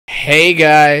Hey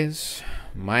guys,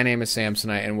 my name is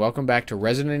Samsonite and welcome back to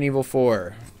Resident Evil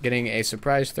 4. Getting a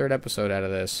surprise third episode out of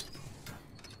this.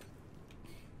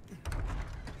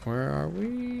 Where are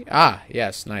we? Ah,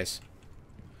 yes, nice.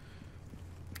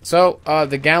 So,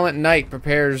 the gallant knight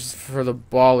prepares for the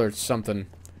ball or something.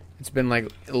 It's been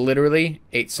like literally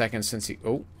 8 seconds since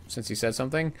he said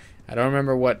something. I don't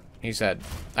remember what he said.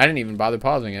 I didn't even bother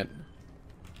pausing it.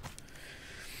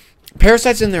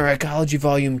 Parasites in their Ecology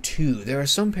Volume 2. There are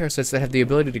some parasites that have the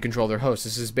ability to control their host.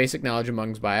 This is basic knowledge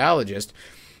amongst biologists,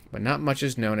 but not much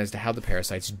is known as to how the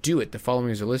parasites do it. The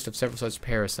following is a list of several such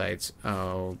parasites.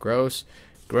 Oh, gross.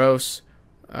 Gross.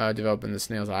 Developing the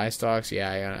snail's eye stalks.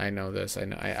 Yeah, I know this.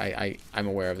 I'm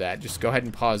aware of that. Just go ahead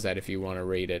and pause that if you want to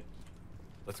read it.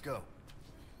 Let's go.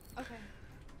 Okay.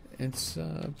 It's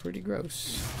pretty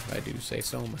gross, if I do say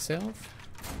so myself.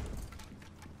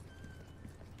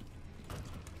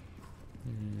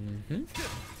 Mm-hmm.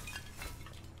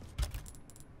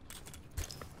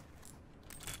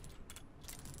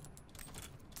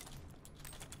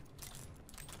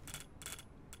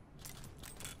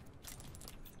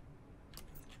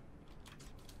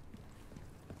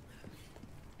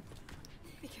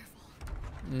 Be careful.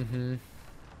 Mm-hmm.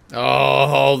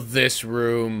 Oh, this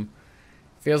room.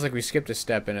 Feels like we skipped a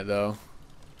step in it, though.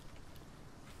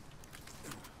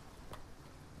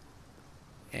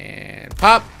 And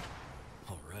pop!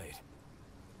 All right.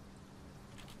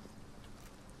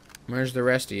 Where's the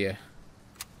rest of you?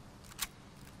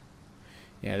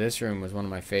 Yeah, this room was one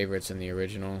of my favorites in the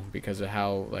original because of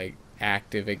how, like,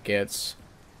 active it gets.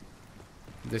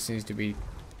 This needs to be...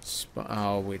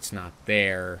 oh, it's not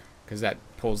there. Because that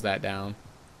pulls that down.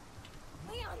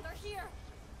 Leon, they're here.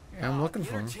 Yeah, I'm looking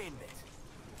for him.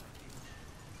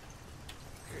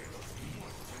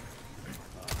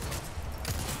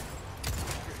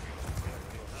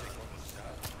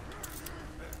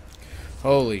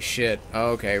 Holy shit.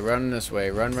 Okay, run this way.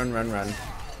 Run, run, run, run.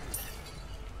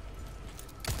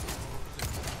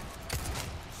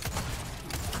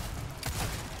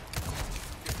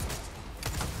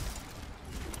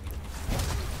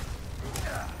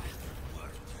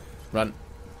 Run.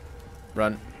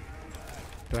 Run.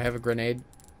 Do I have a grenade?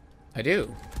 I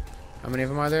do. How many of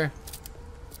them are there?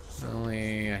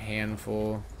 Only a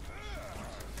handful.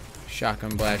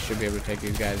 Shotgun blast should be able to take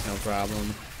these guys no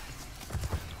problem.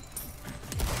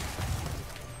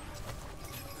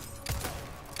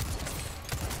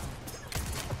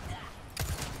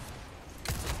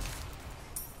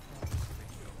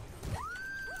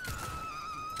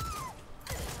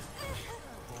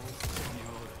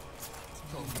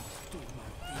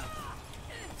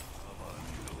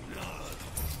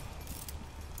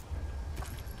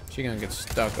 She's gonna get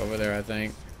stuck over there, I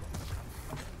think.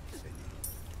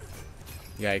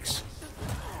 Yikes.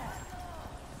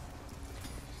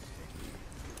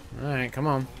 Alright, come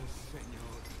on.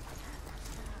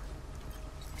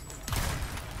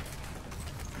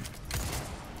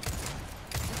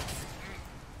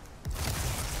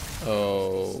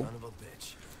 Oh.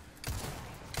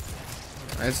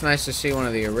 It's nice to see one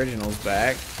of the originals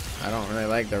back. I don't really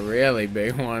like the really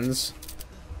big ones.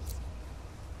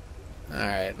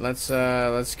 Alright,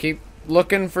 let's keep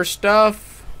looking for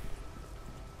stuff.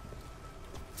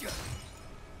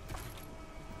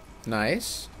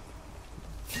 Nice.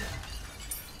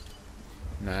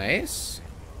 Nice.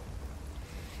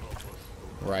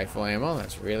 Rifle ammo,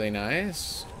 that's really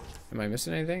nice. Am I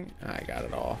missing anything? I got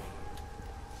it all.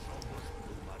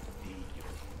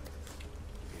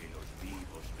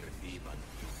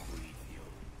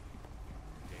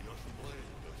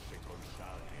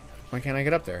 Why can't I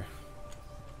get up there?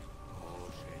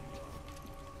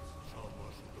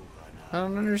 I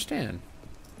don't understand.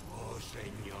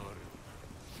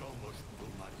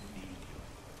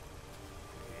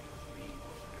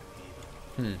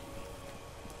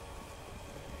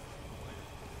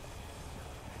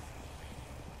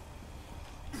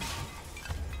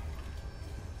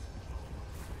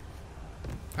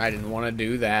 I didn't want to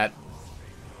do that.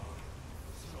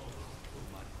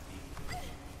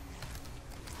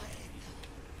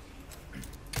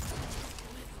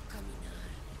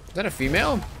 Is that a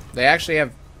female? They actually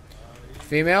have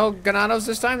female ganados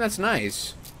this time? That's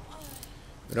nice.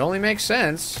 It only makes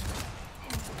sense.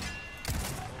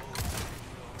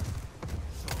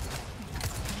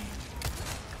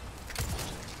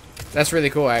 That's really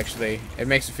cool, actually. It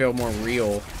makes it feel more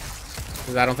real.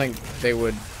 Because I don't think they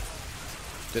would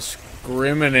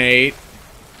discriminate.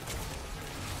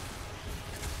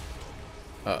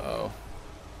 Uh-oh.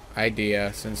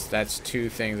 Idea, since that's two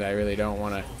things I really don't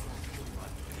want to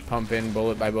pump in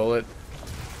bullet by bullet.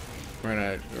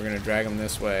 We're gonna drag them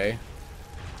this way.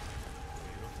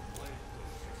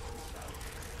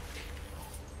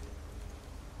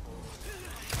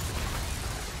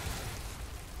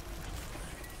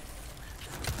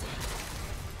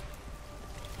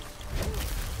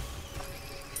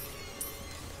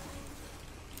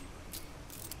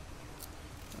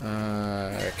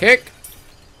 Kick.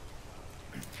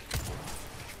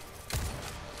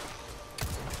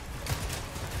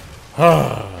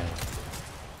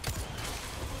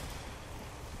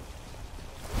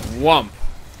 Wump.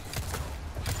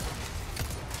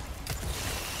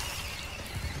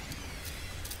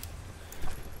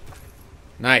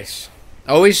 Nice.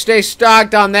 Always stay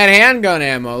stocked on that handgun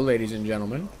ammo, ladies and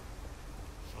gentlemen.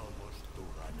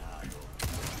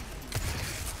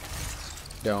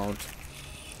 Don't.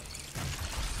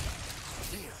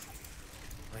 Damn.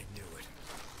 I knew it.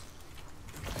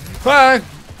 Bye.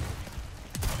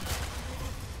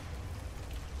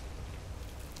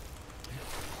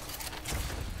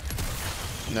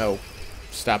 No.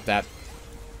 Stop that.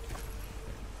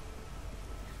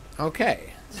 Okay.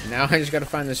 Now I just gotta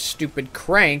find this stupid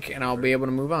crank and I'll be able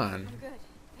to move on. I'm good.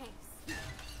 Thanks.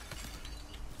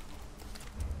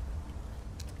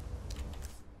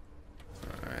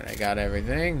 Alright, I got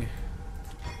everything.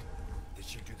 This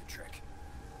should do the trick.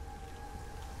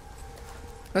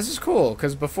 This is cool,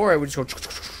 because before it would just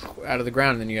go out of the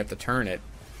ground and then you have to turn it.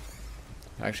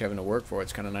 Actually having to work for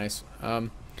it's kind of nice.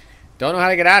 Don't know how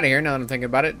to get out of here now that I'm thinking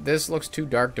about it. This looks too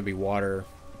dark to be water.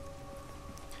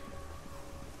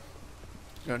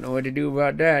 Don't know what to do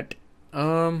about that.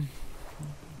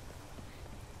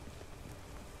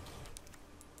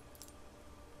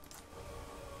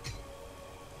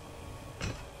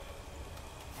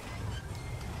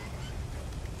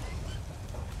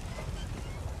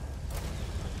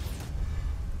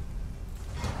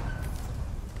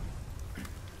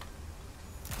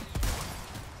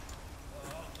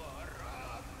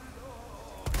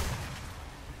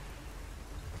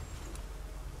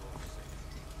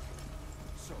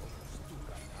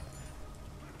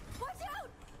 Watch out!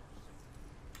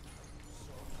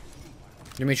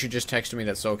 Dimitri just texted me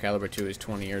that Soul Calibur 2 is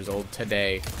 20 years old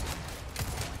today.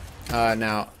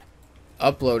 Now,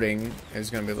 uploading is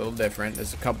going to be a little different.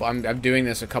 There's a couple. I'm doing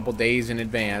this a couple days in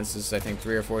advance. This is, I think,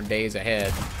 3 or 4 days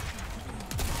ahead.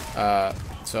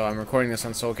 So I'm recording this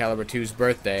on Soul Calibur 2's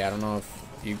birthday. I don't know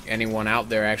if anyone out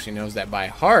there actually knows that by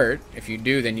heart. If you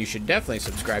do, then you should definitely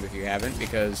subscribe if you haven't,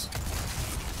 because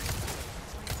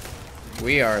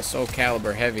we are a Soul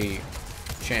Calibur heavy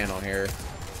channel here.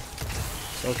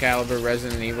 Soul Calibur,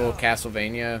 Resident Evil,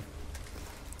 Castlevania.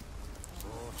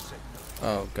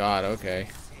 Oh god, okay.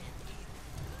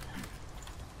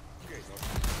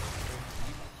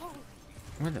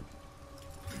 What the?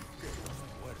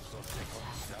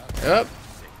 Up.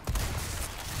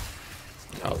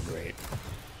 Oh great.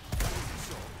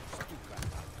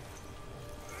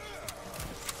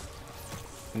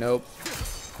 Nope.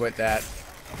 Quit that.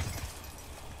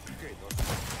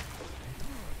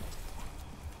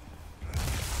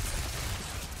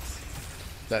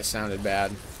 That sounded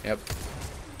bad. Yep.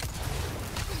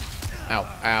 Ow.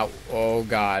 Ow. Oh,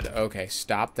 God. Okay,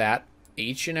 stop that.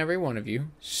 Each and every one of you.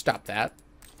 Stop that.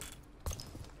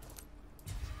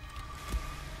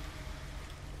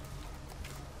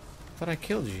 Thought I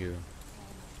killed you.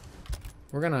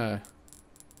 We're gonna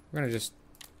just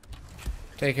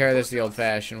take care of this the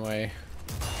old-fashioned way.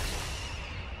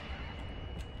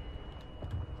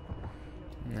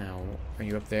 Now, are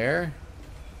you up there?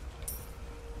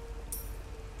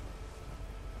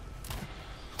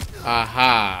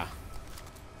 Aha.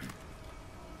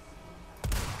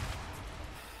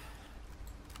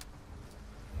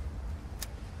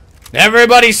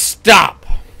 Everybody stop.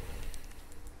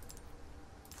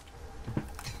 Okay.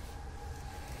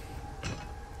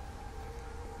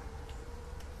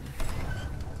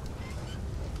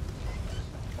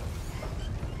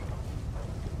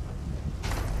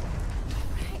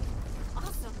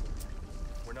 Awesome.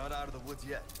 We're not out of the woods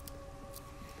yet.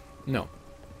 No.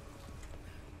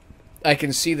 I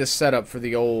can see the setup for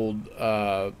the old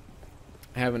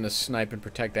having to snipe and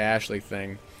protect Ashley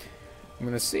thing. I'm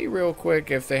going to see real quick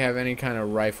if they have any kind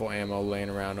of rifle ammo laying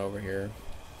around over here.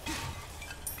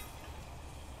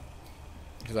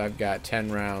 Because I've got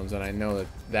 10 rounds and I know that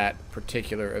that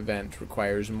particular event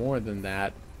requires more than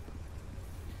that.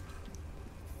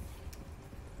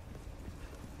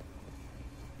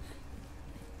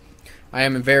 I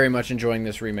am very much enjoying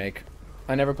this remake.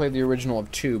 I never played the original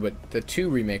of 2, but the 2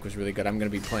 remake was really good. I'm going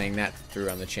to be playing that through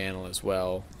on the channel as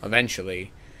well,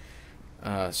 eventually.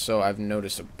 So I've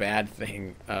noticed a bad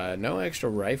thing. No extra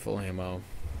rifle ammo.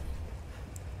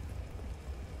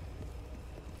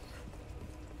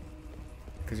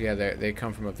 Because, yeah, they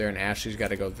come from up there, and Ashley's got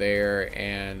to go there,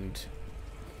 and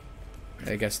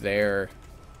I guess there.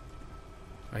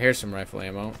 Oh, here's some rifle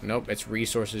ammo. Nope, it's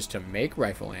resources to make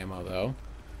rifle ammo, though.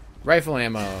 Rifle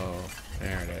ammo.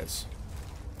 There it is.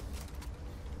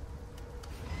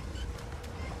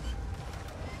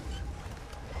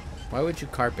 Why would you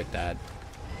carpet that?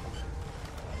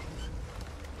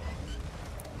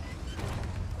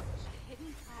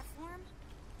 Hidden platform?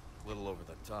 A little over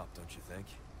the top, don't you think?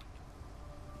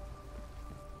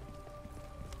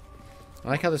 I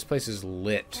like how this place is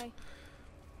lit.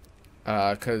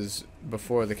 Okay. Because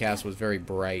before the castle was very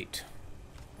bright.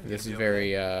 This is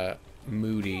very,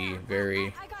 moody,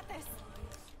 very... I got this.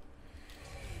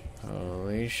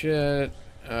 Holy shit.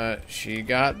 She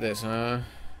got this, huh?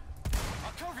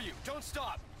 I'll cover you. Don't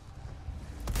stop.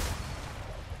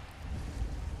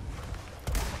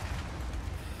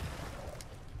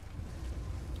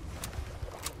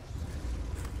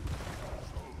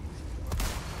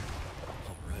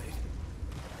 All right.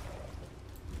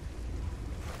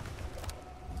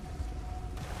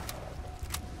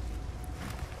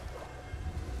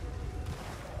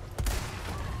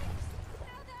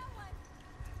 Now that one.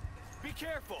 Be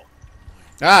careful.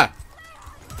 Ah!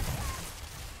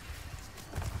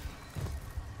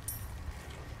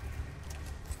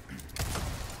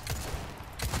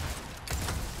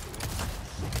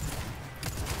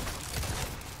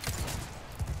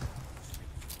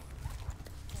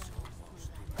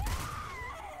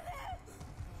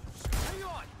 Hang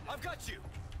on. I've got you.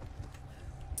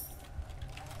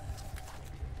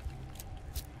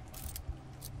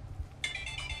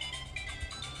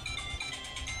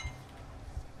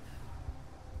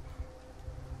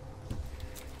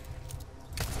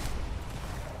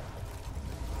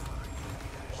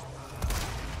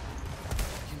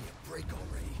 Give me a break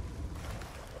already.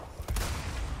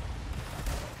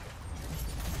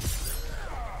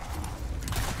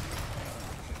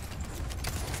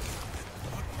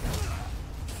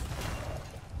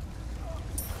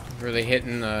 Really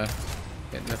hitting the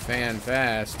fan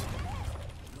fast.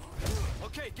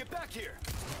 Okay, get back here.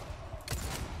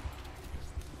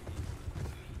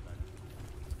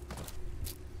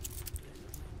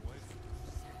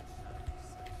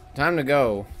 Time to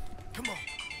go. Come on.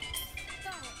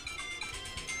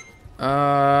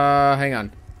 Hang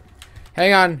on.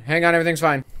 Hang on, everything's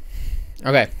fine.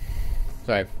 Okay.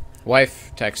 Sorry.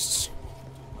 Wife texts.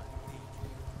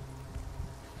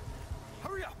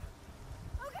 Hurry up.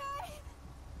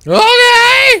 Okay.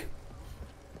 Okay!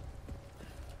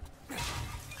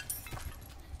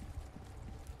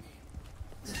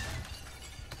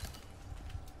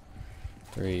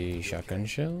 Three shotgun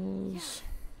shells.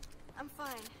 I'm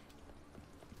fine.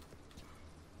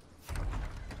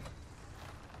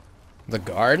 The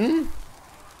garden?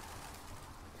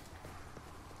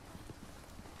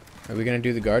 Are we gonna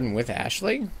do the garden with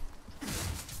Ashley?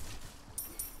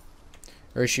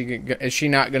 Or is she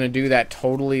not gonna do that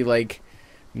totally like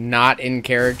not in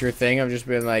character thing of just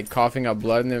being like coughing up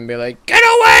blood and then be like, "Get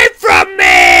away from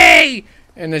me!"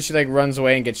 And then she like runs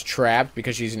away and gets trapped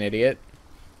because she's an idiot.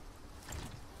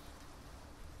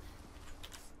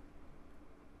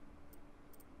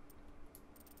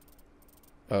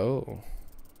 Oh.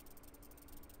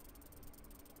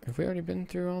 Have we already been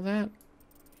through all that?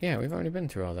 Yeah, we've already been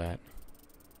through all that.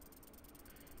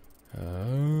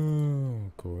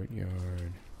 Oh,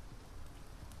 courtyard.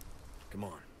 Come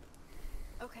on.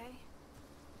 Okay.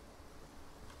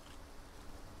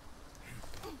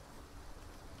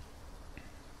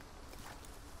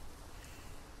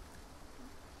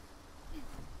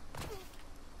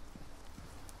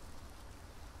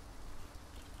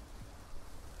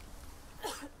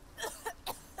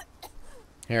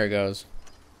 Here it goes.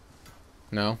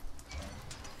 No?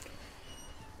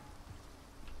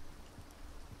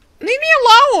 Leave me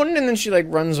alone! And then she like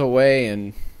runs away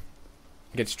and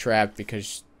gets trapped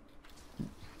because...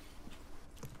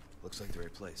 Looks like the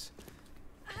right place.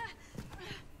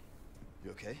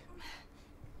 You okay?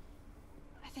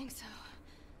 I think so.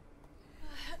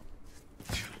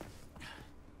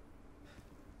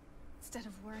 Instead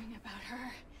of worrying about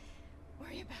her,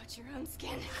 worry about your own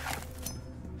skin.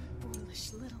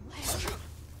 Foolish little lamb.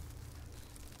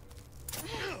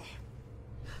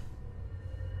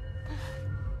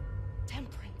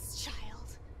 Temperance,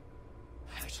 child.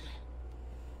 Ashley.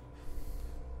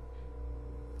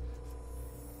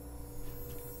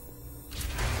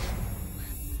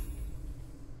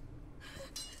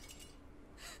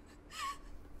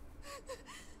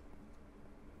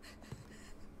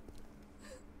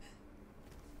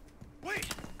 Wait.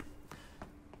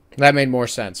 That made more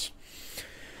sense.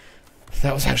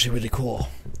 That was actually really cool.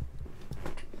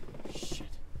 Shit.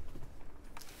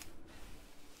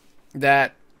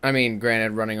 That, I mean,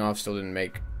 granted, running off still didn't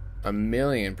make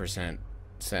 1,000,000%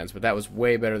 sense, but that was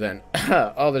way better than,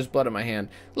 oh, there's blood on my hand.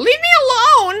 Leave me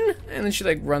alone! And then she,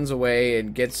 like, runs away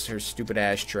and gets her stupid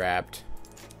ass trapped.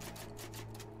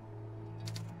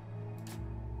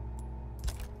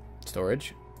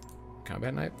 Storage.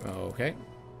 combat knife? Oh, okay.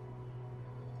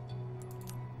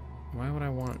 Why would I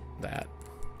want that?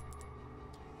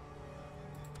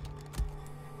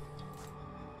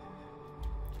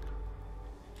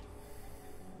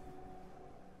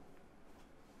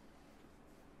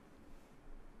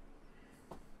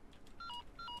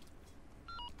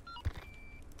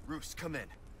 Roos, come in.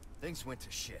 Things went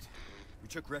to shit. We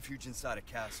took refuge inside a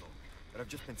castle, but I've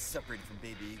just been separated from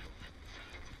Baby Eagle.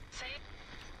 Say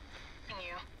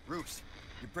you. Roos,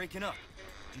 you're breaking up.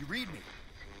 Do you read me?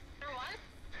 Number one?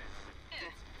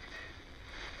 In.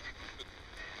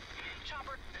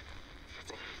 Chopper.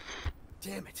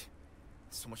 Damn it.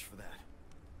 So much for that.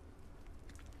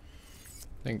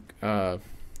 I think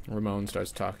Ramon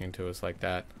starts talking to us like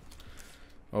that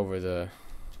over the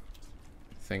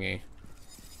thingy.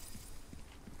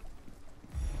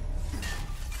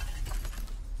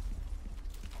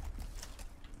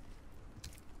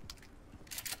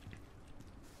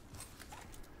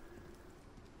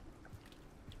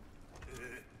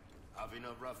 Having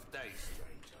a rough day,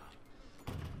 stranger.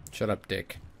 Shut up,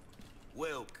 Dick.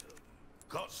 Welcome.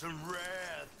 Got some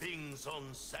rare things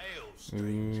on sale,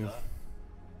 stranger.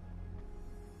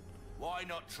 Why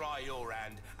not try your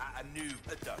hand at a new...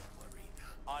 don't worry.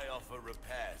 I offer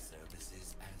repair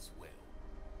services as well.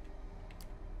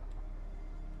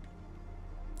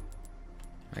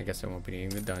 I guess I won't be needing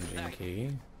the dungeon key.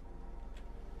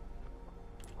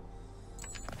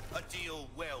 A deal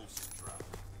well struck.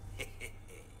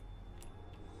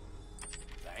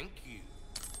 Thank you.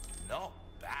 Not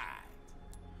bad.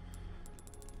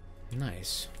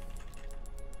 Nice.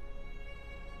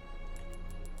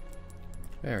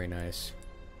 Very nice.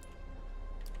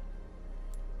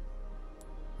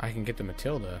 I can get the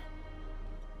Matilda.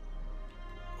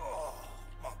 Oh,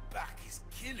 my back is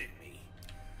killing me.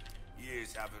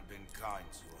 Years haven't been kind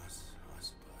to us, I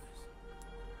suppose.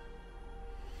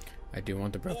 I do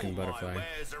want the broken All butterfly. my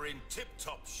wares are in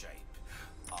tip-top shape.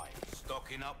 I'm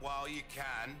stocking up while you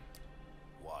can.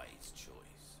 Wise choice.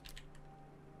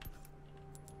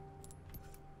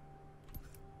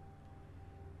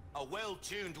 A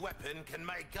well-tuned weapon can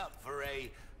make up for a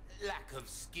lack of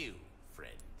skill,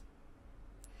 friend.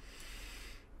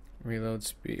 Reload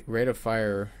speed. Rate of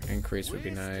fire increase would be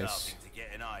We're nice. starting to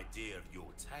get an idea of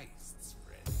your tastes,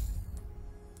 friend.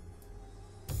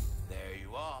 There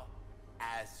you are,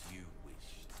 as you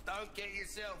wished. Don't get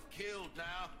yourself killed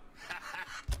now.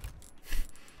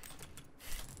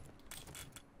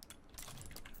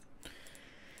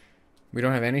 We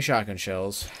don't have any shotgun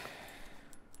shells.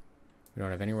 We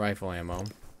don't have any rifle ammo.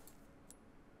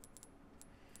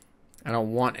 I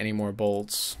don't want any more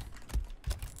bolts.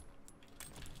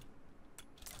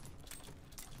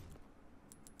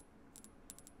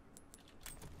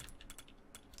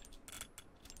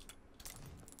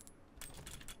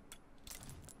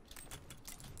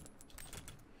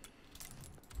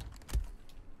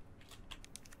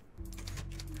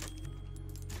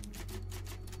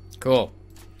 Cool.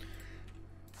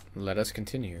 Let us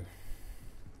continue.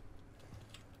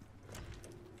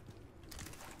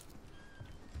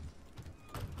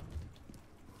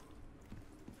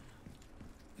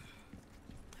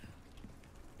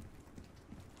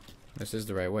 This is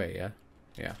the right way, yeah?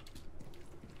 Yeah.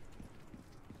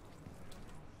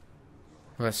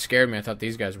 Well, that scared me. I thought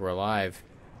these guys were alive.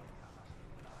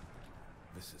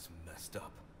 This is messed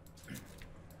up.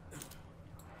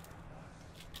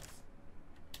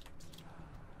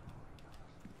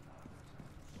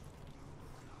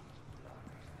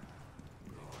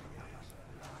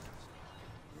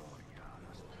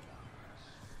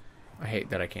 I hate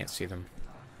that I can't see them.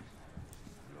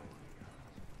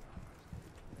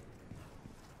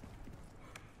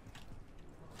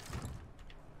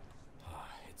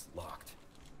 It's locked.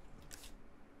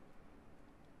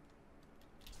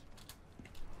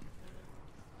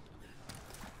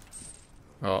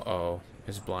 Uh-oh.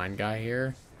 Is blind guy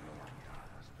here?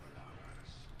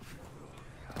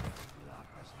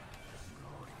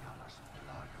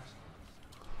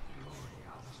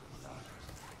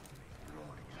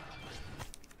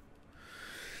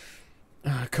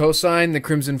 Cosine, the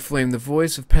crimson flame. The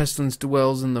voice of pestilence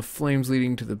dwells in the flames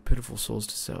leading to the pitiful souls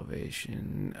to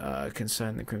salvation.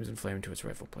 Consign the crimson flame to its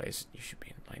rightful place. You should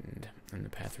be enlightened and the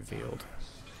path revealed.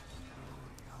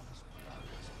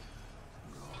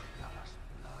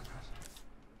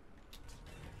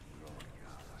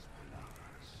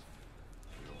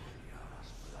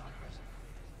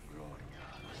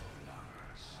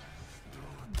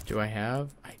 Do I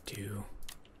have? I do.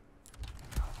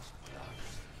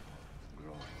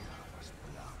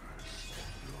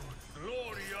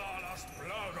 Gloria las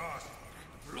plagas!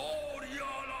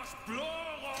 Gloria las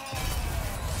plagas!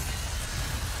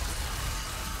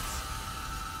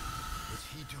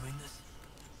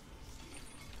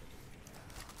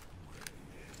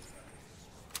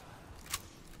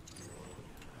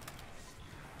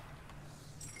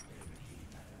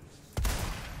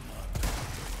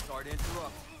 Sorry to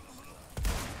interrupt.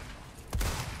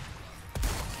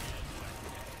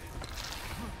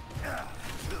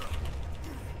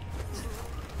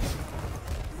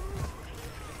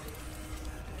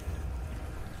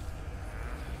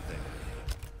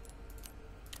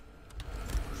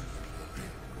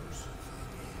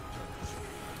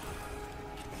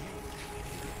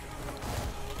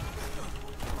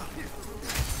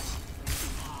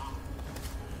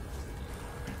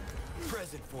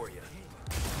 Present for you.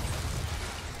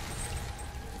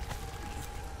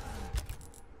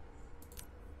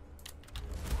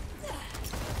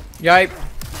 Yipe.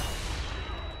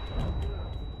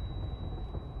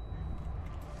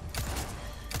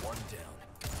 One down.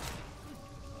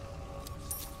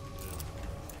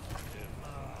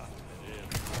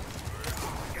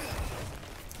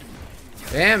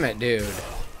 Damn it, dude.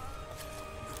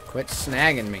 Quit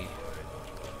snagging me.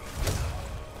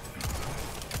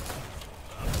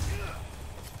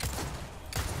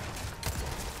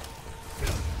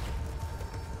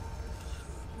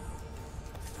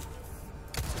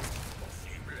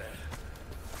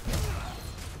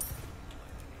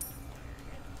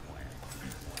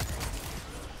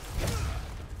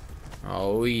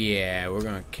 Oh yeah, we're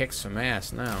gonna kick some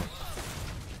ass now.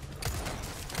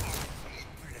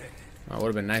 Well, it would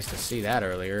have been nice to see that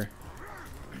earlier.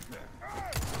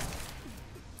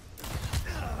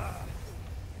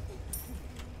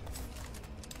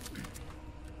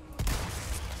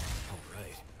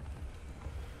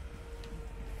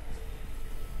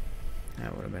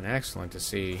 That would have been excellent to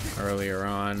see earlier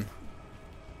on.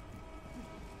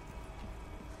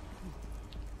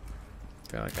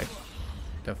 I feel like I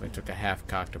definitely took a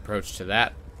half-cocked approach to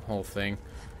that whole thing.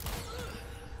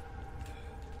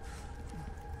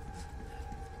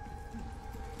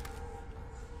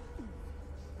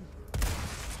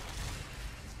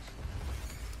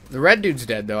 The red dude's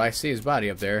dead, though. I see his body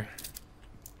up there.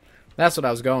 That's what I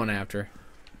was going after.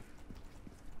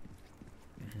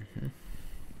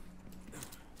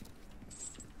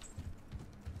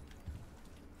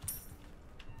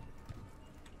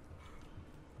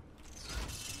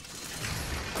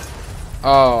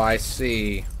 Oh, I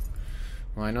see.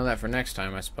 Well, I know that for next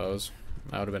time, I suppose.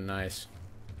 That would have been nice.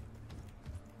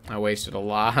 I wasted a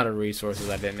lot of resources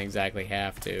I didn't exactly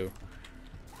have to.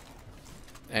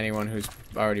 Anyone who's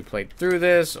already played through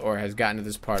this or has gotten to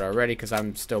this part already, because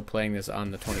I'm still playing this on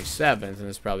the 27th, and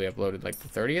it's probably uploaded like the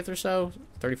 30th or so?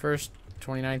 31st?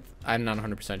 29th? I'm not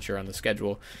 100% sure on the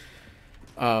schedule.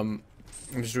 I'm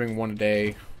just doing one a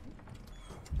day.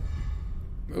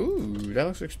 Ooh, that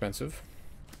looks expensive.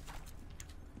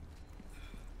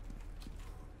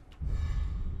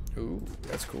 Ooh,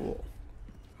 that's cool.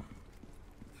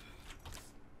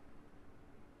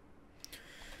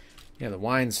 Yeah, the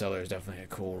wine cellar is definitely a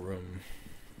cool room.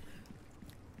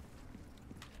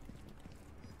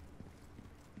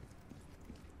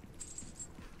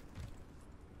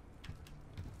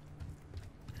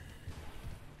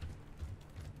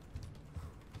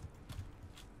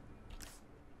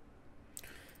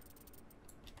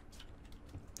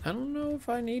 I don't know if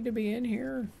I need to be in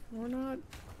here or not.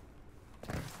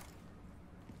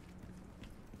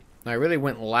 I really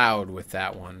went loud with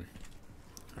that one.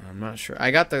 I'm not sure.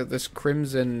 I got this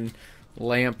crimson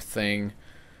lamp thing.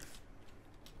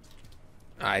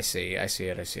 I see it. I see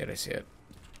it.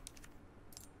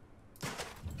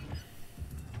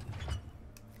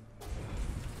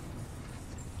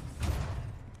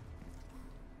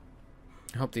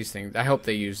 I hope these things. I hope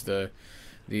they use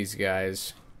these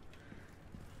guys.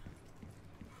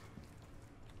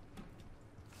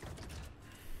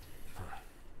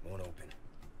 Won't open.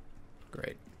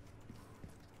 Great.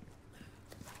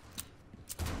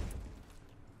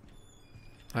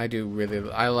 I do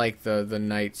really. I like the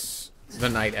night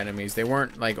enemies. They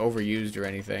weren't like overused or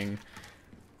anything,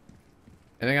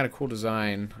 and they got a cool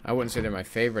design. I wouldn't say they're my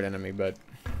favorite enemy, but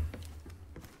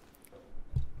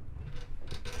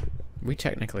we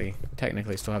technically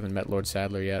still haven't met Lord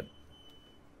Sadler yet.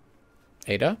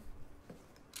 Ada?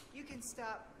 You can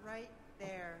stop right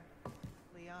there,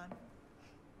 Leon.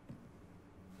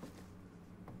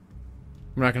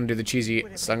 We're not gonna do the cheesy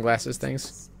sunglasses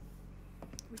things.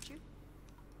 Would you?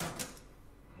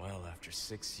 Well, after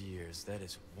 6 years, that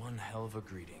is one hell of a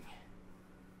greeting,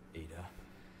 Ada.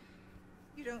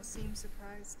 You don't seem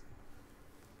surprised.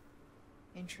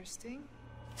 Interesting.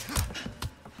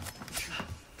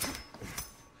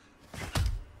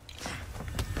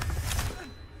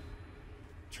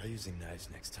 Try using knives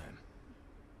next time.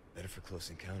 Better for close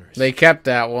encounters. They kept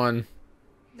that one.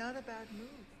 Not a bad move.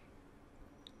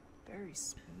 Very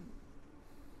smooth.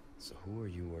 So who are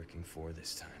you working for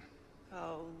this time?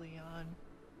 Oh, Leon.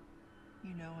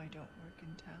 You know I don't work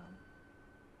in town.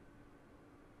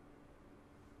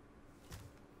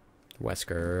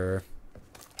 Wesker.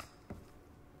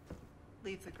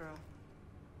 Leave the girl.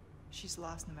 She's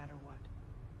lost no matter what.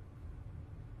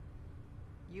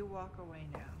 You walk away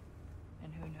now,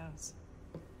 and who knows?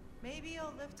 Maybe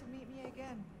you'll live to meet me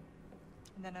again.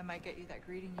 And then I might get you that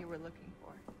greeting you were looking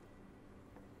for.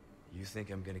 You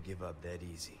think I'm gonna give up that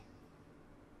easy?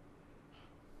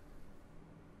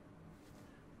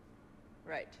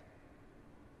 Right.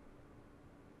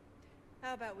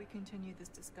 How about we continue this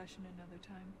discussion another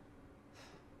time?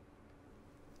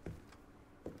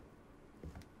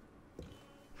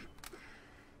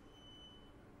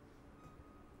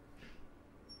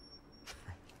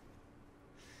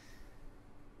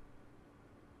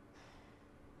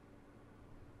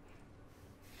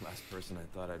 Last person I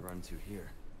thought I'd run to here.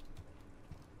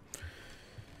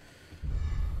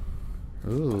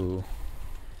 Ooh.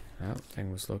 That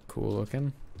thing was look cool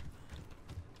looking.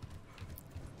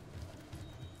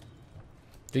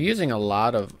 They're using a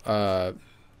lot of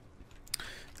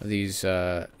these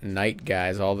night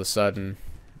guys all of a sudden.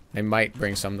 They might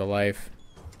bring some to life.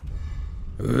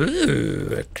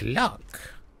 Ooh, a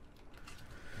clock.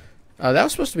 That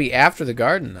was supposed to be after the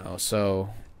garden though, so...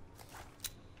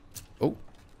 Oh.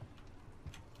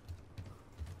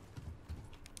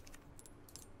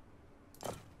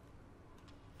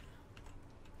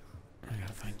 I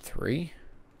gotta find 3.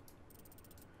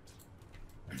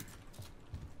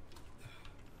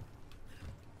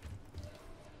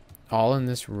 All in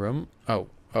this room? Oh.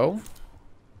 Oh?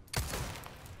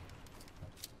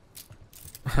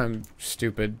 I'm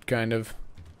stupid, kind of.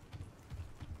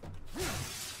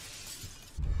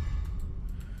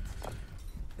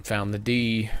 Found the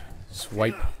D.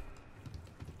 Swipe.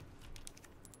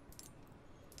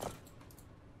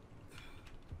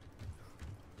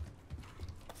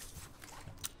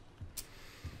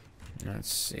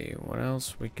 Let's see what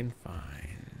else we can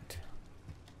find.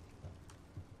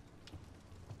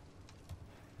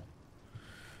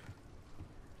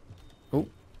 Oh.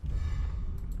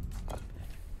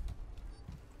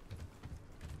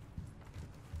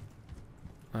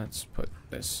 Let's put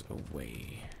this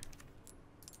away.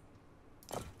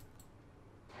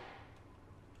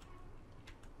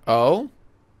 Oh?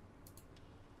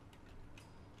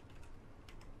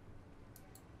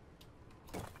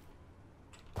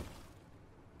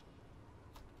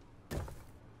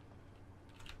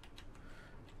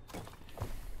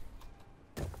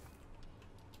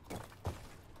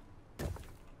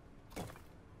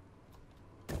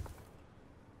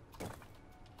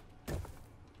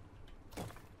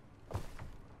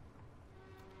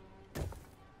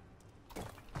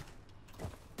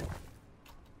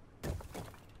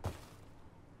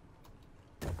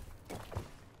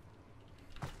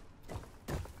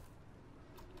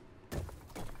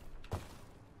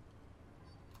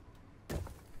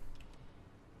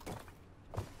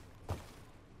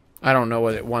 I don't know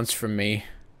what it wants from me.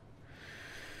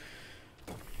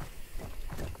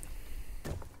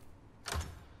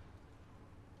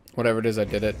 Whatever it is, I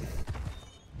did it.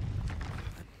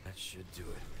 That should do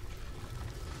it.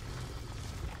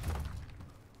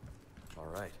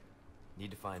 Alright. Need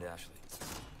to find Ashley.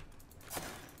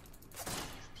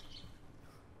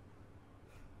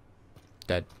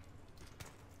 Dead.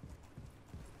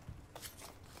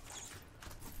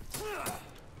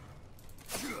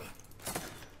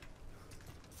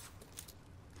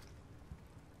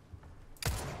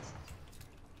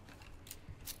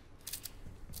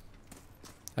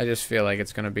 I just feel like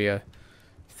it's gonna be a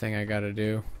thing I gotta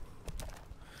do.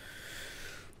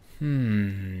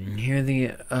 Hear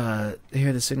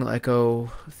the signal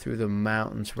echo through the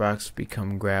mountains. Rocks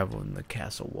become gravel, and the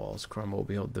castle walls crumble.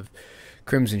 Behold, the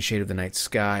crimson shade of the night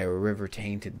sky, or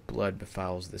river-tainted blood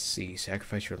befouls the sea.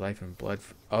 Sacrifice your life and blood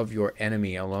of your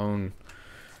enemy alone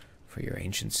for your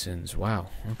ancient sins. Wow.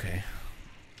 Okay.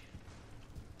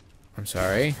 I'm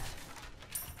sorry.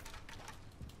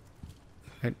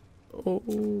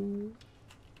 Oh.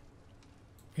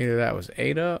 Either that was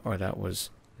Ada or that was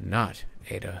not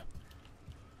Ada.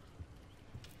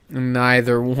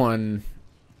 Neither one.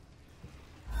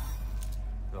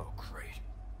 Oh, great.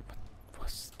 What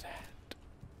was that?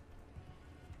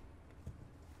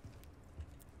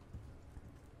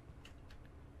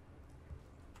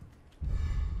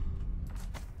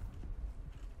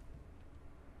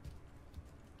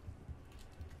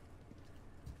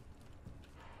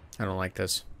 I don't like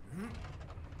this.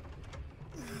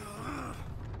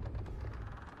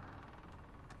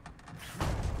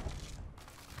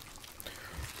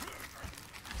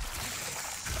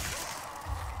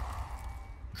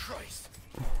 Christ.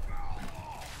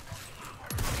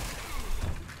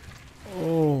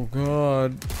 Oh.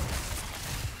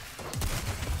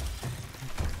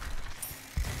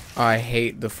 I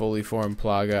hate the fully formed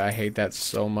Plaga. I hate that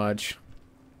so much.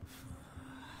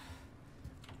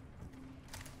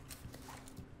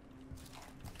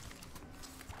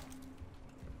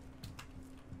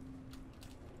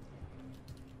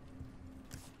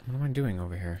 What am I doing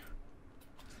over here?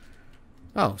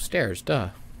 Oh, stairs, duh.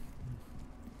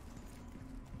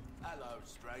 Hello,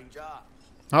 stranger.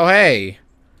 Oh, hey!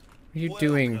 What are you Welcome.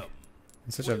 doing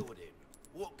in such a... Wilden,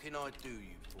 what can I do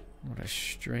you for? What a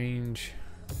strange...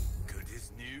 Good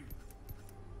as new.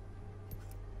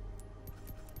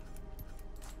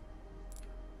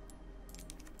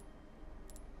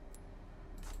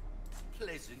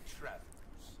 Pleasant travels.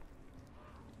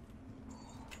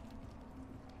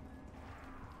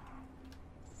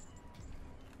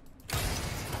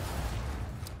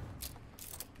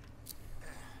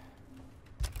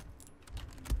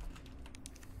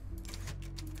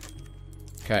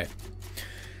 Okay.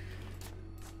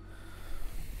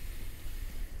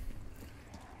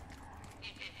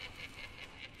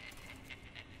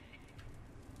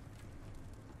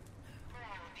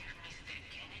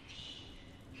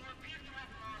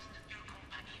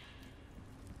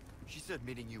 She said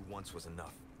meeting you once was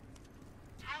enough.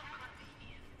 How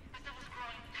convenient, as I was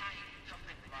growing tired of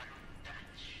the modern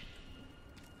Dutch.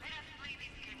 Let us play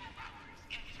this game of ours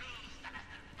in true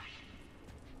Salazar fashion.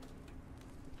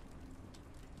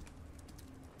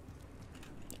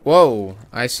 Whoa!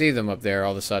 I see them up there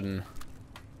all of a sudden.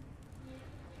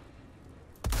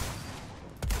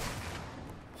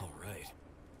 All right.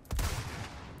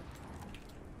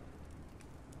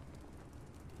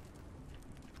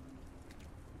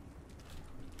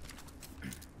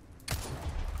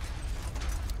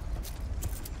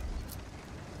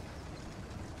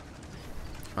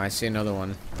 I see another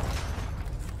one.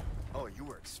 Oh, you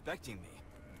were expecting me.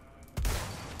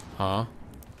 Huh?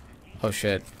 Oh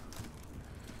shit.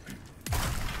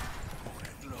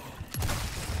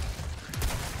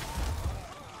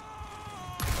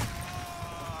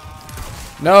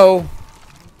 No!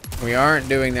 We aren't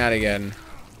doing that again.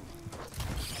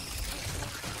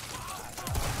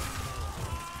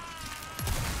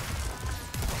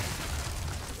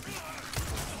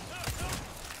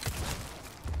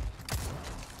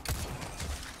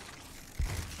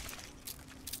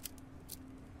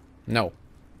 No.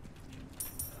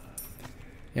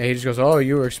 Yeah, he just goes, oh,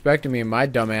 you were expecting me, and my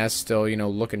dumbass still, you know,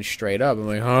 looking straight up. I'm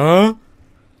like, huh?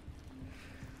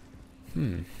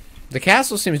 The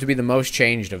castle seems to be the most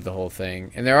changed of the whole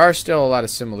thing, and there are still a lot of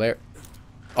similar.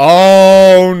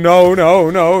 Oh, no, no,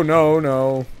 no, no,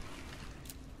 no.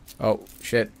 Oh,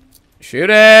 shit. Shoot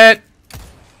it!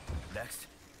 Next.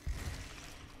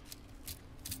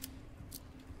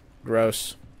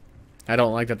 Gross. I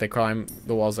don't like that they climb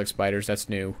the walls like spiders. That's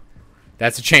new.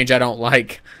 That's a change I don't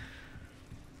like.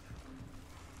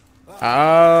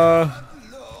 I'm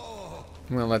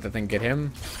gonna let the thing get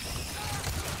him.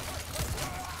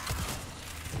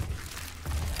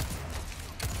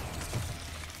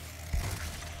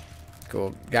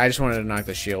 Cool. I just wanted to knock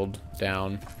the shield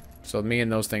down. So me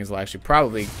and those things will actually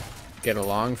probably get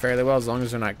along fairly well, as long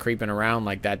as they're not creeping around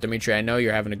like that. Dimitri, I know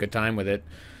you're having a good time with it.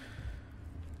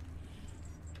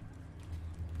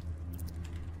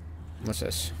 What's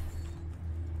this?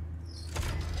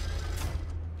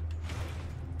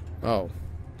 Oh.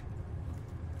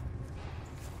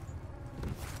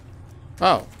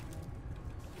 Oh.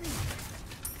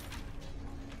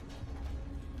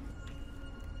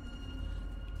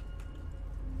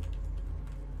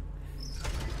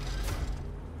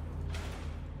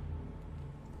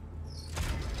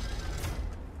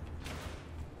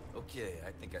 Okay, I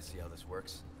think I see how this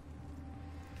works.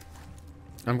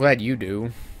 I'm glad you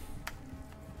do.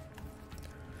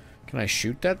 Can I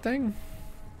shoot that thing?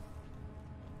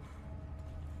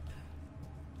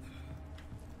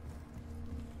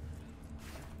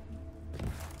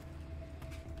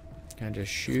 Can I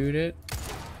just shoot it?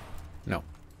 No.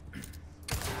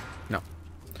 No.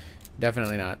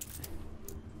 Definitely not.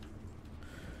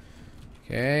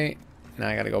 Okay. Now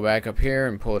I gotta go back up here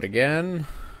and pull it again.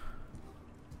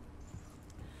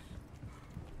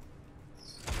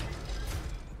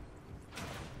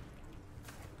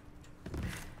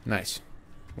 Nice.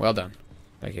 Well done.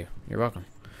 Thank you. You're welcome.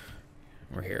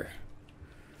 We're here.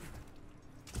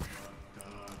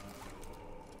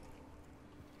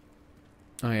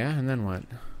 Oh yeah, and then what?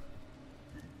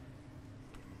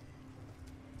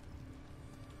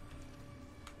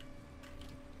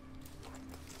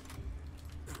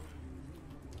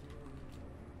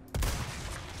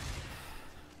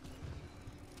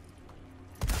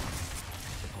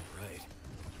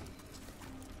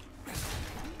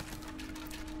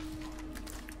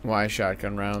 Why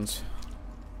shotgun rounds?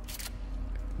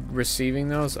 receiving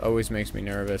those always makes me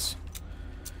nervous.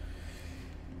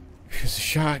 Because the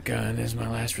shotgun is my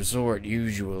last resort,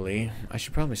 usually. I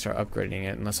should probably start upgrading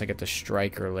it, unless I get the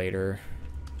striker later.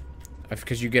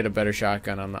 Because you get a better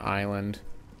shotgun on the island.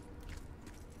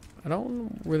 I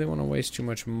don't really want to waste too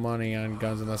much money on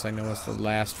guns unless I know it's the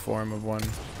last form of one.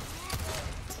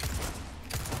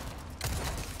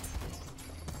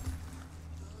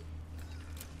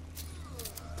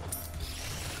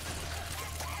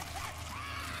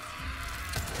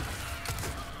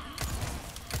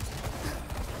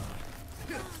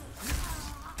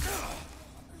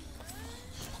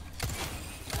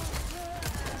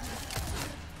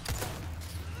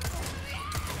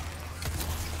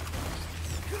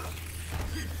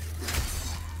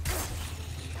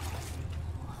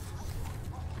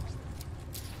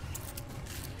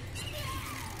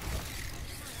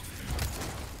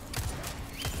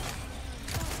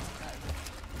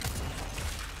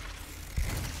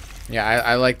 Yeah,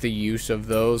 I like the use of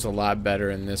those a lot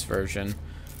better in this version.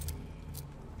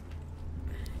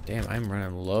 Damn, I'm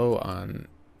running low on,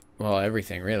 well,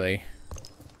 everything, really.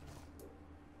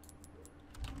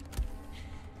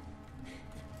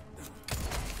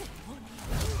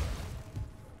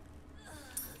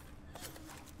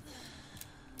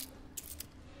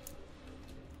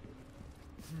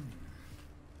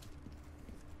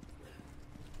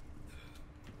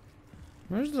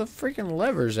 Where's the freaking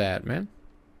levers at, man?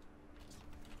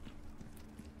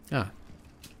 Ah.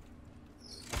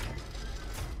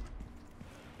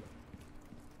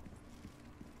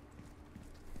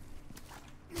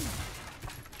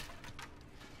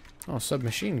 Oh,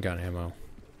 submachine gun ammo.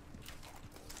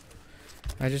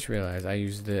 I just realized I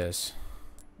used this.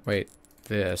 Wait,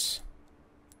 this.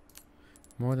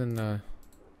 More than the...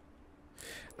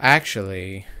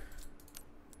 Actually...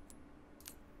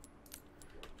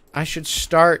 I should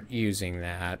start using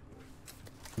that.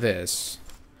 This.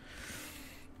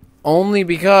 Only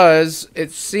because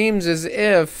it seems as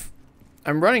if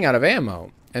I'm running out of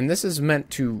ammo. And this is meant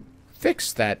to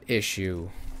fix that issue.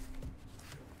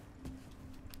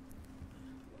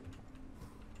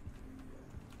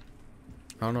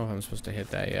 I don't know if I'm supposed to hit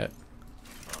that yet.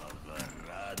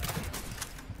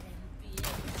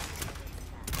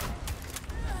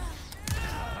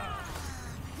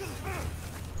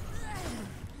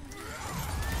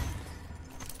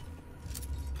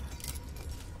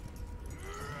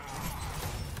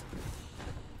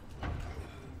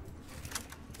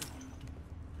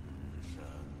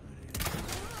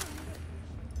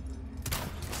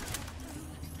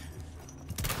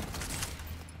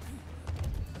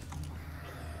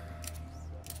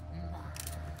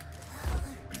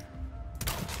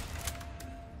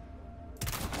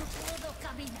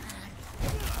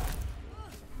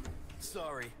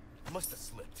 Sorry, must have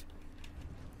slipped.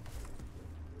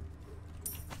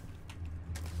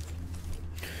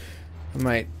 I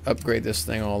might upgrade this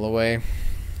thing all the way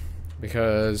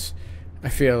because I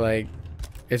feel like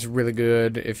it's really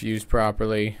good if used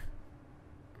properly.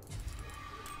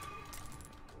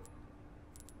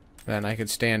 Then I could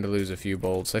stand to lose a few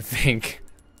bolts, I think.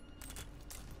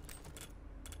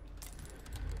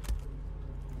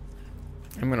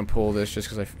 I'm gonna pull this just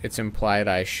because it's implied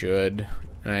I should.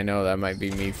 And I know that might be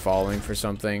me falling for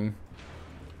something,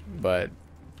 but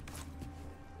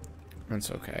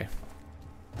that's okay.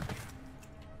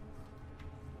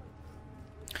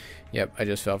 Yep, I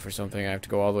just fell for something. I have to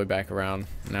go all the way back around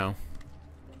now.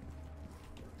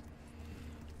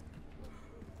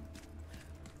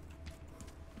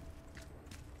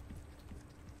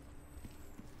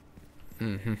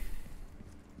 Mm-hmm.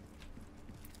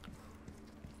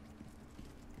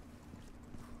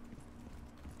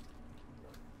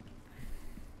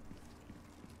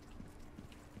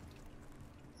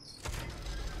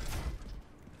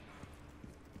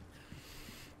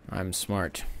 I'm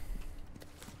smart.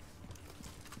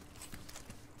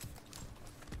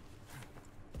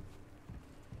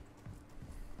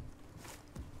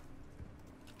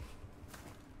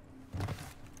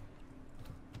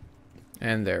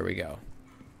 And there we go.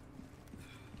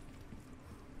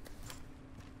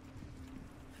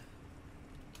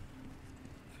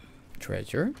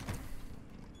 Treasure.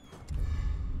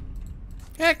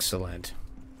 Excellent.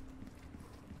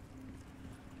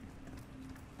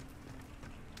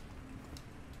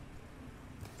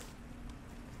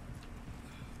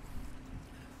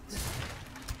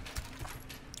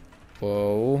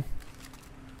 Whoa.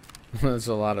 That's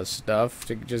a lot of stuff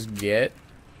to just get.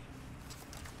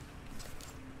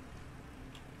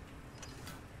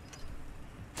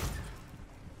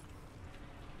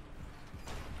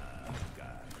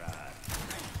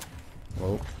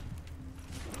 Whoa.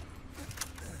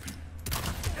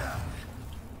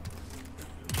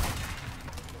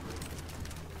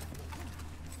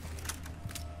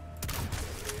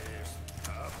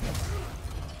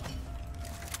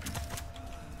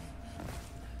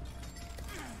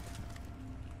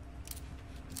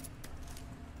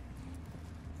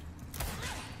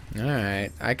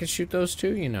 Alright, I could shoot those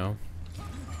too, you know.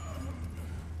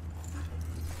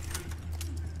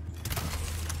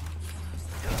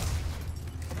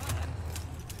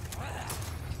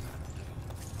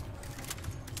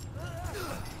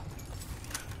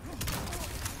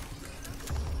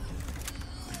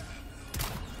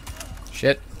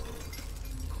 Shit.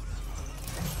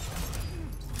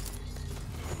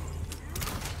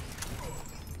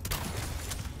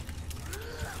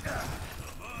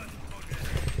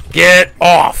 Get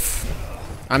off!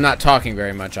 I'm not talking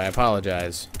very much, I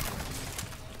apologize.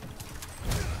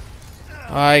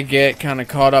 I get kind of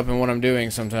caught up in what I'm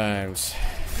doing sometimes.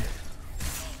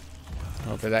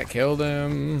 Hopefully that killed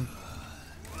him.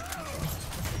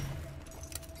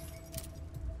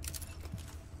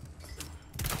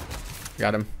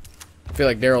 Got him. I feel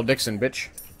like Daryl Dixon, bitch.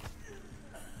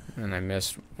 And I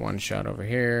missed one shot over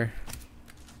here.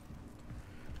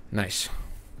 Nice.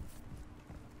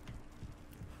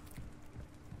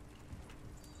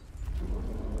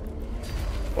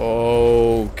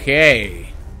 Okay.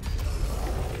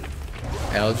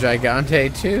 El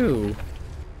Gigante 2.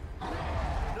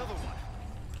 Another one.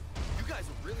 You guys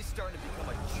are really starting to become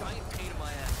a giant pain in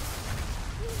my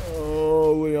ass.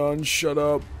 Oh, Leon, shut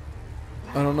up.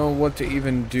 I don't know what to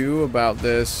even do about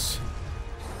this.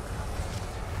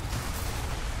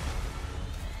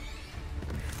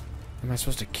 Am I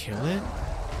supposed to kill it?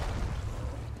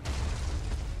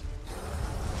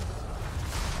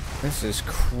 This is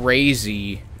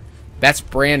crazy. That's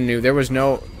brand new. There was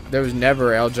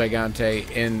never El Gigante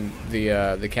in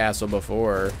the castle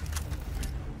before.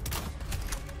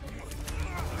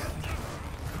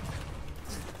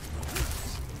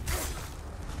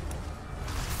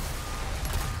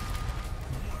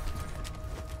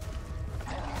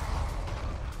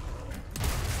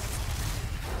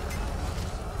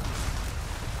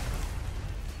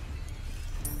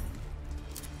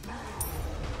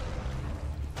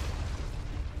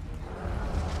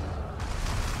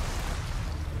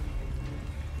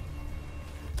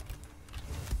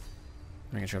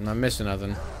 Making sure I'm not missing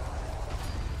nothing.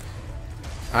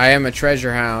 I am a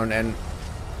treasure hound, and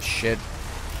shit,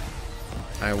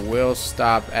 I will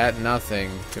stop at nothing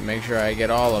to make sure I get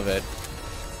all of it.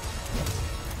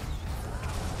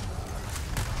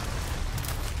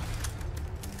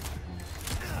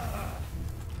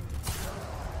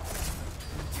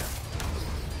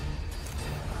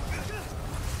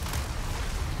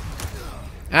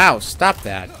 Ow, stop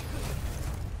that.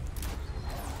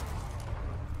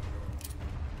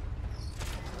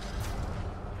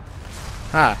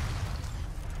 Ha.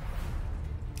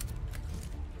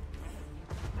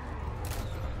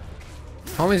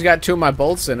 Homie's got 2 of my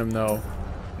bolts in him, though.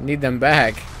 I need them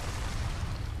back.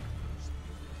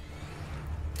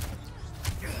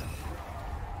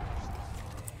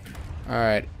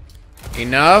 Alright.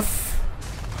 Enough.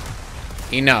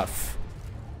 Enough.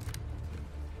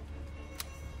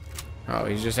 Oh,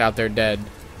 he's just out there dead.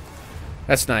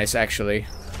 That's nice, actually.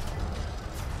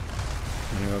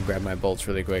 I'm gonna go grab my bolts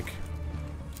really quick.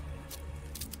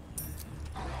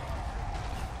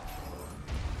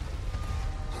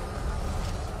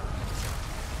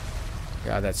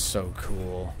 God, that's so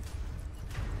cool.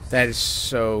 That is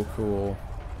so cool.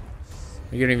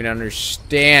 You don't even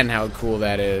understand how cool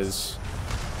that is.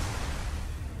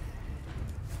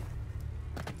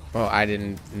 Well, I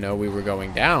didn't know we were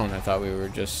going down. I thought we were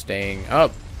just staying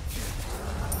up.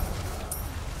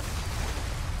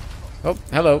 Oh,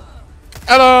 hello.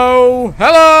 Hello!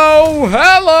 Hello!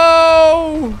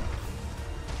 Hello!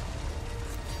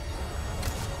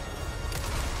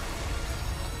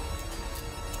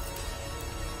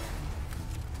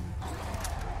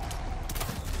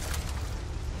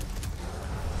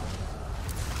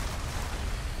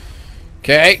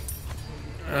 Okay.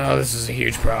 Oh, this is a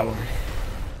huge problem.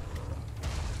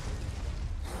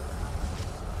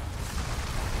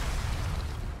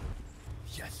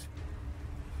 Yes.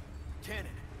 Cannon.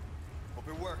 Hope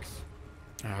it works.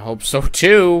 I hope so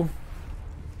too.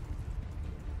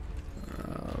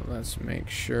 Let's make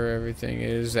sure everything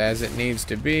is as it needs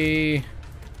to be.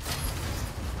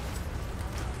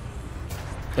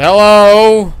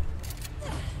 Hello?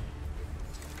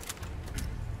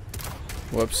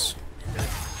 Whoops.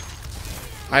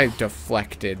 I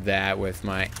deflected that with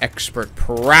my expert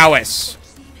prowess.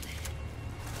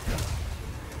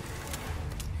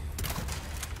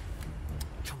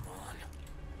 Come on.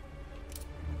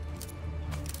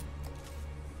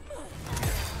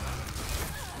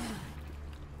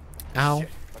 Ow. Shit,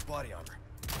 my body armor.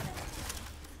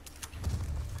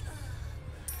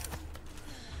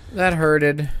 That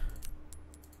hurted.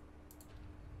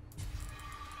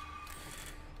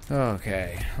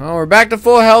 Okay. Well, we're back to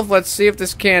full health. Let's see if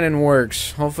this cannon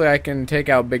works. Hopefully I can take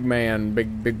out big man.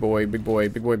 Big boy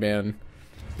man.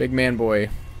 Big man boy.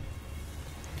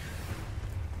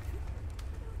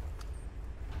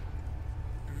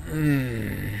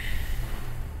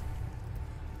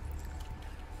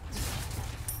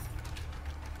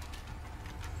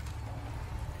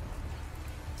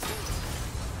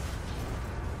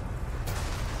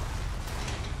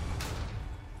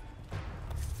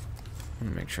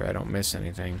 Make sure I don't miss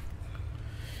anything.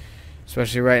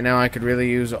 Especially right now, I could really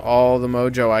use all the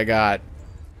mojo I got.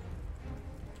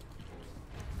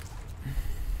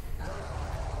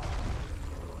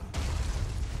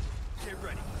 Get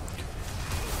ready.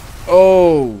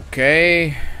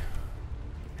 Okay.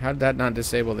 How did that not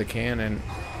disable the cannon?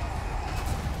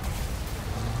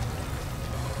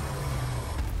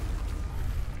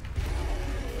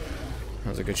 That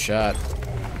was a good shot.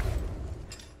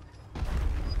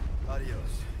 Adios,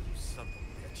 you son of a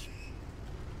bitch.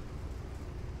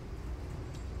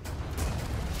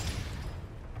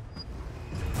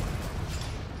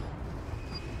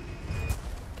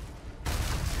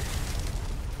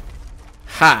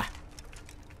 Ha!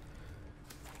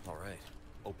 All right,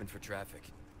 open for traffic.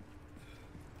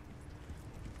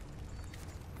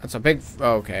 That's a big...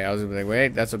 Okay, I was like, wait,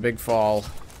 that's a big fall.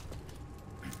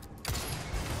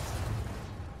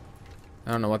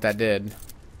 I don't know what that did.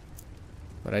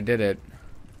 But I did it.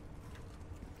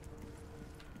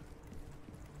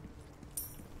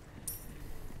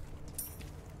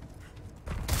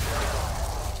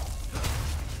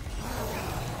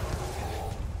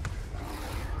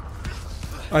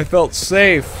 I felt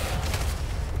safe.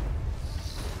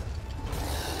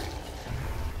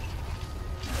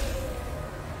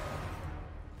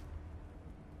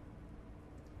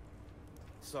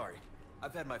 Sorry,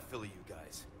 I've had my fill of you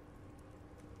guys.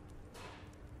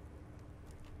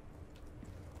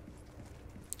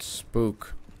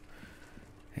 Spook.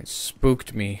 It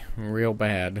spooked me real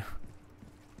bad.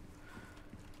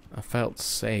 I felt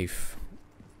safe.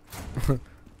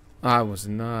 I was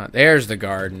not. There's the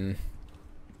garden.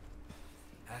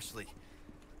 Ashley,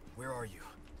 where are you?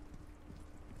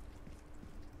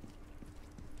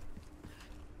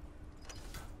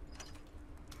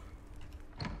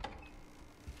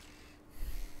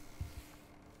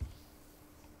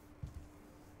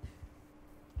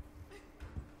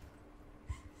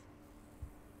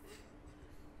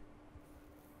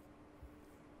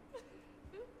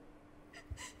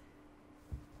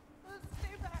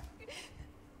 Stay back. It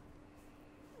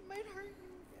might hurt you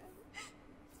again.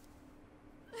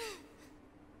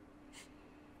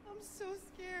 I'm so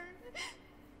scared.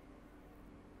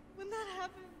 When that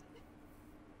happened,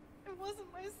 it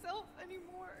wasn't myself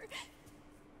anymore.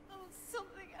 I was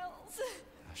something else.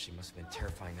 Oh, she must have been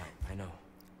terrifying now. I know.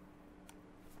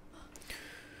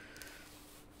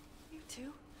 You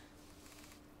too?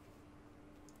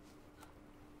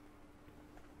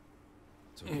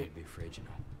 It's okay to be afraid, you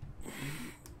know.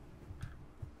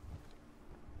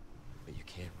 But you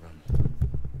can't run.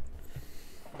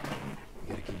 We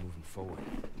gotta keep moving forward.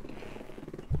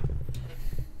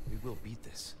 We will beat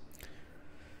this.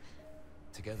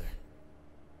 Together.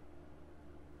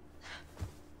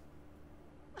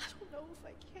 I don't know if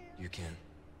I can. You can.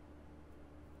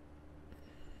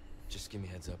 Just give me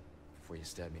a heads up before you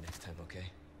stab me next time, okay?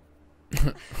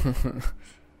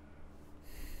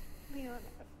 Leon.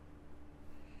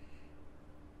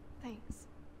 Thanks.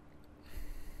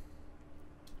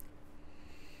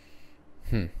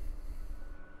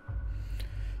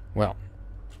 Well,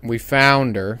 we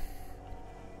found her.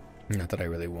 Not that I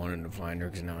really wanted to find her,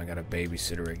 because now I got a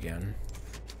babysitter again.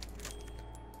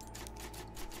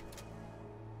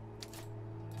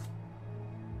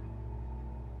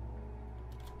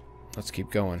 Let's keep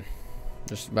going.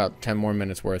 Just about 10 more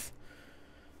minutes worth.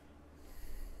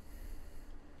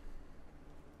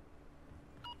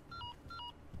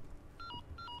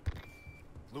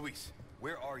 Luis,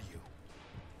 where are you?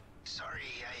 Sorry,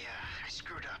 I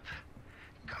screwed up.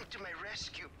 Come to my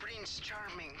rescue, Prince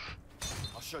Charming.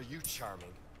 I'll show you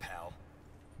charming, pal.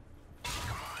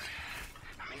 Come on.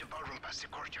 I'm in the ballroom past the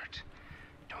courtyard.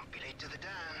 Don't be late to the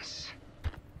dance.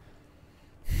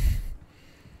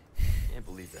 Can't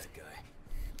believe that guy.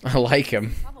 I like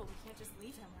him. Trouble, we can't just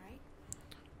leave him,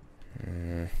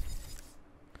 right?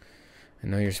 I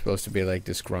know you're supposed to be like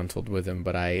disgruntled with him,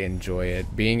 but I enjoy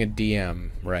it. Being a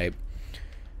DM, right?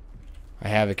 I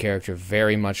have a character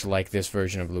very much like this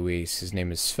version of Luis. His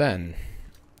name is Sven.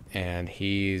 And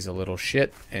he's a little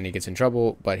shit, and he gets in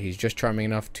trouble, but he's just charming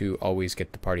enough to always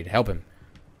get the party to help him.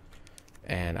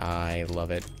 And I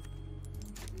love it.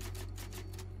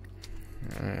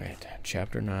 Alright,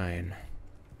 chapter 9.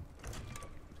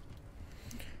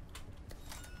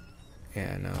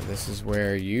 Yeah, no, this is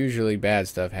where usually bad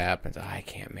stuff happens. I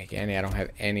can't make any. I don't have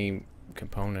any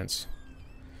components.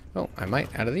 Oh, I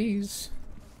might out of these.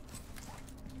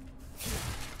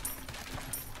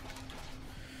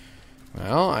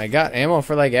 Well, I got ammo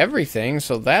for like everything,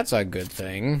 so that's a good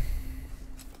thing.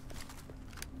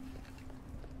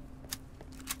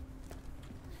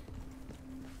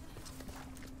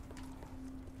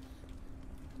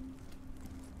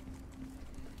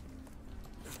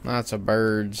 Lots of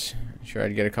birds. Sure,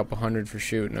 I'd get a couple hundred for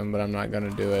shooting them, but I'm not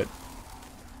gonna do it.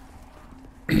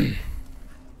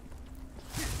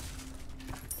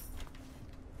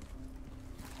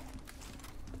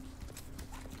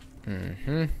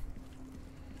 Mm-hmm.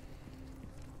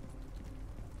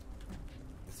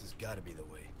 This has got to be the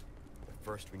way. But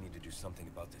first, we need to do something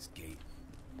about this gate.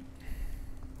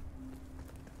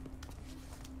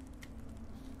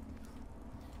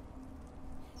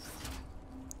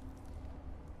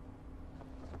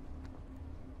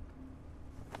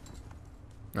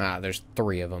 Ah, there's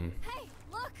 3 of them. Hey,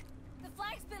 look! The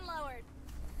flag's been lowered.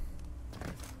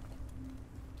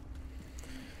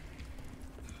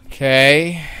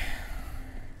 Okay.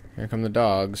 Here come the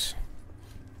dogs.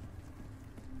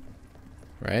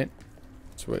 Right?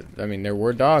 That's what I mean, there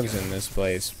were dogs in this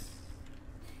place.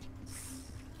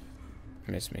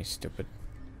 Miss me, stupid.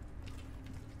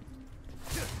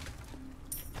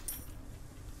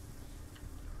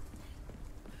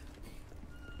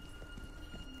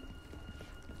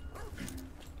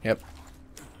 Yep.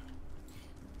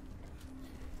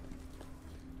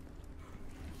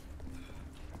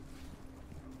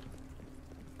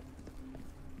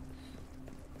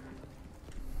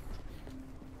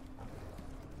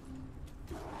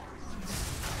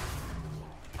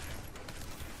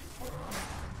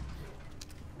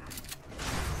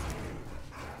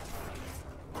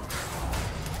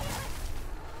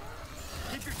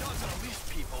 Keep your dogs on a leash,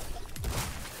 people.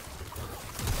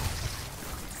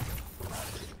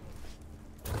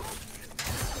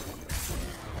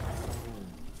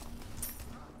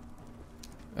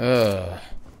 Ugh.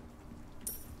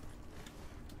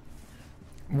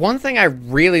 One thing I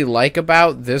really like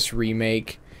about this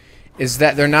remake is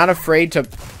that they're not afraid to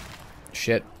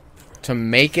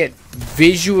make it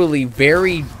visually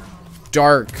very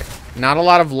dark. Not a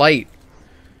lot of light.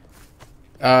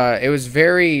 It was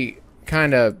very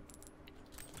kind of,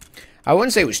 I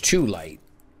wouldn't say it was too light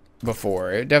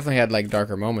before. It definitely had like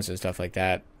darker moments and stuff like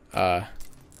that.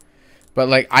 But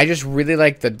like I just really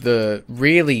like the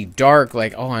really dark,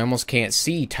 like, oh, I almost can't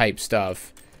see type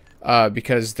stuff,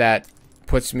 because that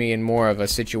puts me in more of a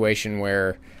situation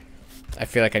where I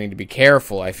feel like I need to be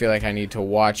careful. I feel like I need to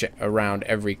watch around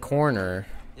every corner.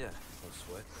 Yeah, no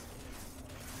sweat.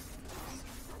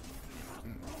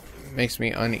 Makes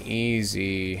me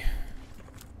uneasy.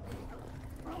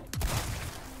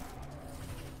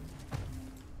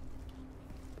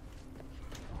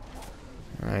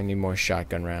 I need more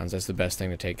shotgun rounds. That's the best thing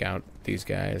to take out these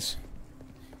guys.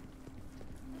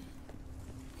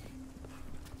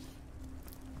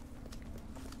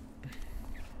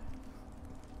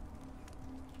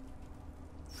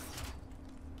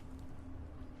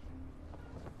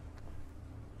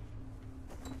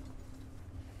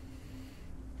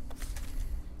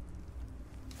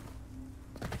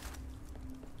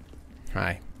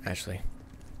 Hi, Ashley.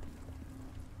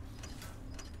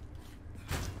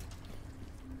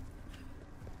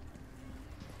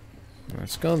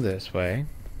 Let's go this way.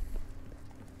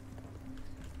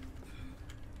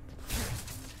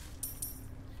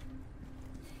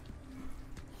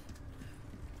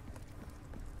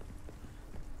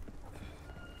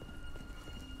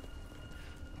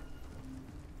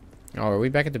 Oh, are we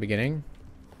back at the beginning?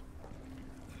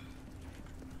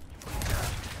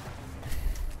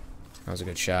 That was a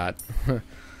good shot. How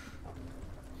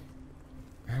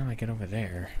do I get over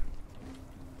there?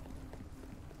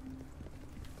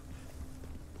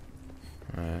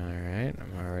 Alright,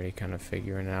 I'm already kind of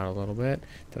figuring it out a little bit.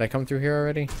 Did I come through here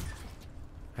already?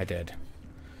 I did.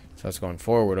 So it's going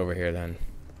forward over here then.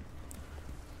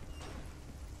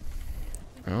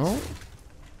 Oh?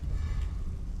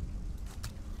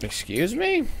 Excuse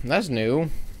me? That's new.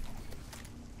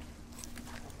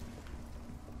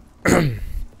 That's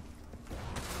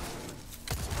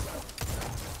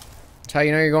how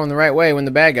you know you're going the right way when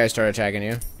the bad guys start attacking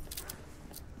you.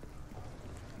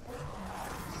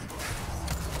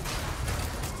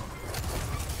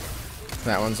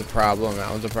 That one's a problem. That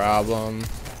one's a problem.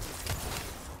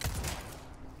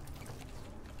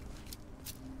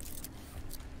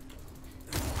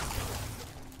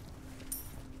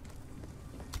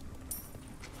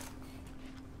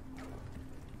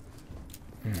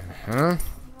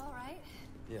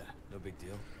 Yeah, no big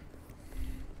deal.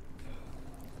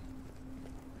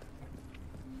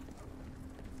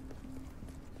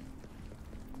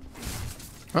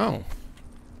 Oh.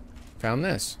 Found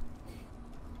this.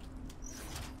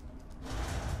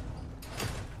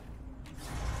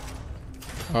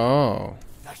 Oh.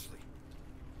 Ashley.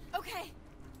 Okay.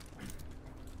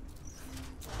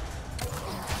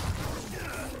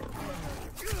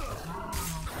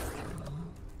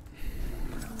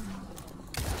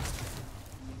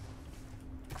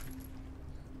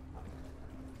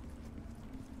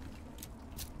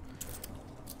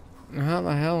 How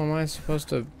the hell am I supposed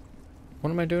to... What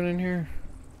am I doing in here?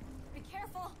 Be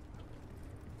careful.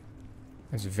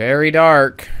 It's very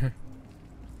dark.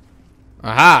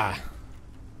 Aha!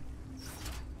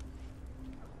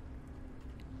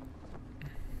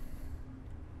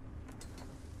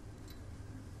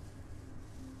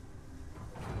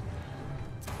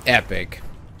 Epic.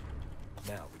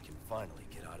 Now we can finally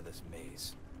get out of this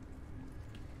maze.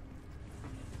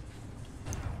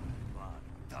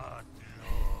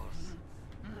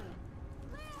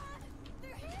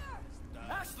 They're here.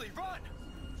 Ashley, run!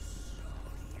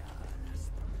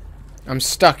 I'm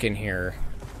stuck in here.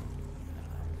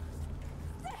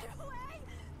 Get away.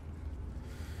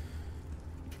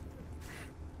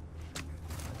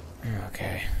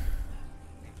 Okay.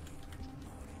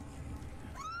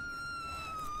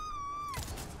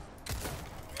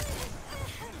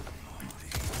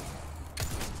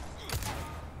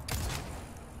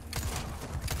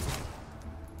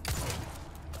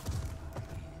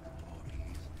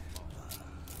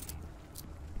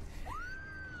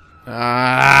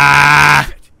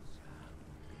 Ah!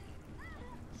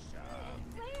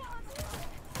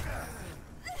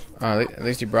 Oh, at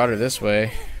least he brought her this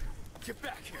way. Get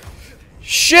back here.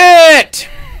 Shit!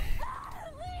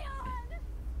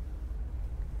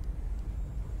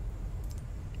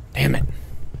 Damn it.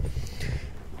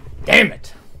 Damn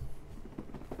it.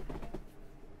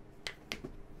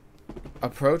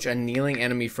 Approach a kneeling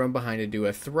enemy from behind to do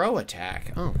a throw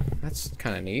attack. Oh, that's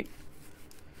kind of neat.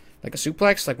 Like a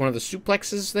suplex? Like one of the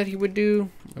suplexes that he would do?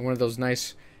 Like one of those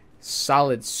nice,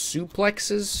 solid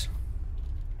suplexes?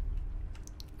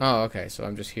 Oh, okay, so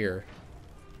I'm just here.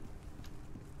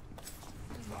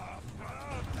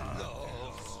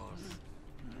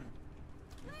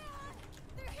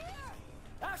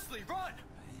 Ashley, run!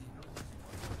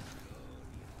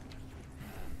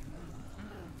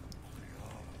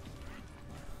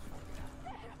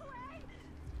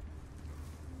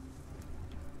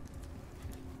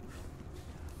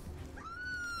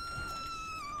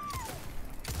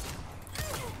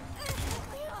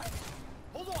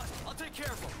 Hold on, I'll take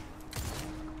care of him.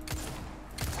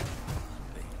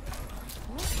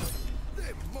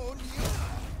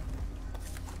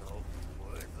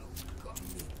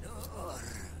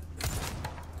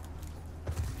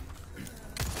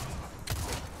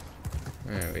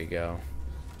 There we go.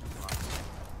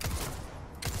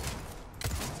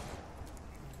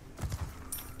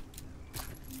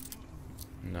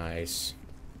 Nice.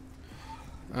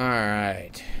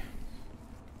 Alright.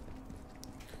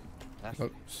 Ashley,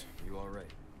 Oops. you all right?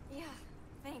 Yeah,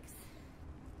 thanks.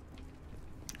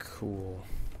 Cool.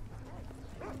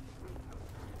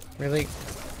 Really?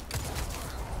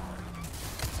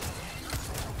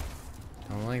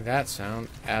 Don't like that sound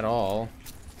at all.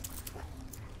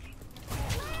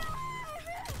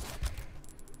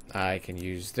 I can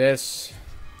use this.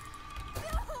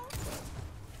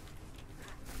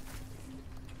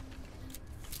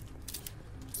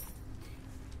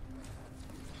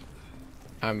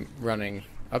 I'm running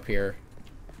up here.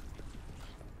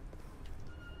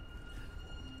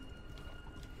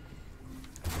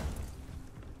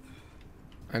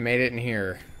 I made it in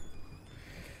here.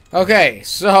 Okay,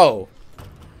 so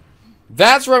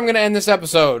that's where I'm gonna end this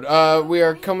episode. We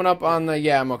are coming up on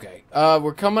the I'm okay.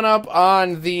 We're coming up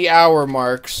on the hour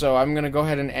mark, so I'm gonna go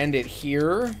ahead and end it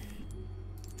here.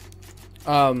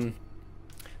 Let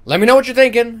me know what you're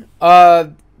thinking.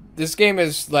 This game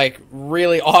is like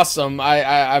really awesome.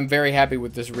 I'm very happy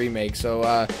with this remake.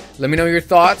 So let me know your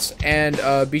thoughts and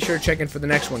be sure to check in for the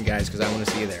next one, guys, because I want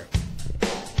to see you there.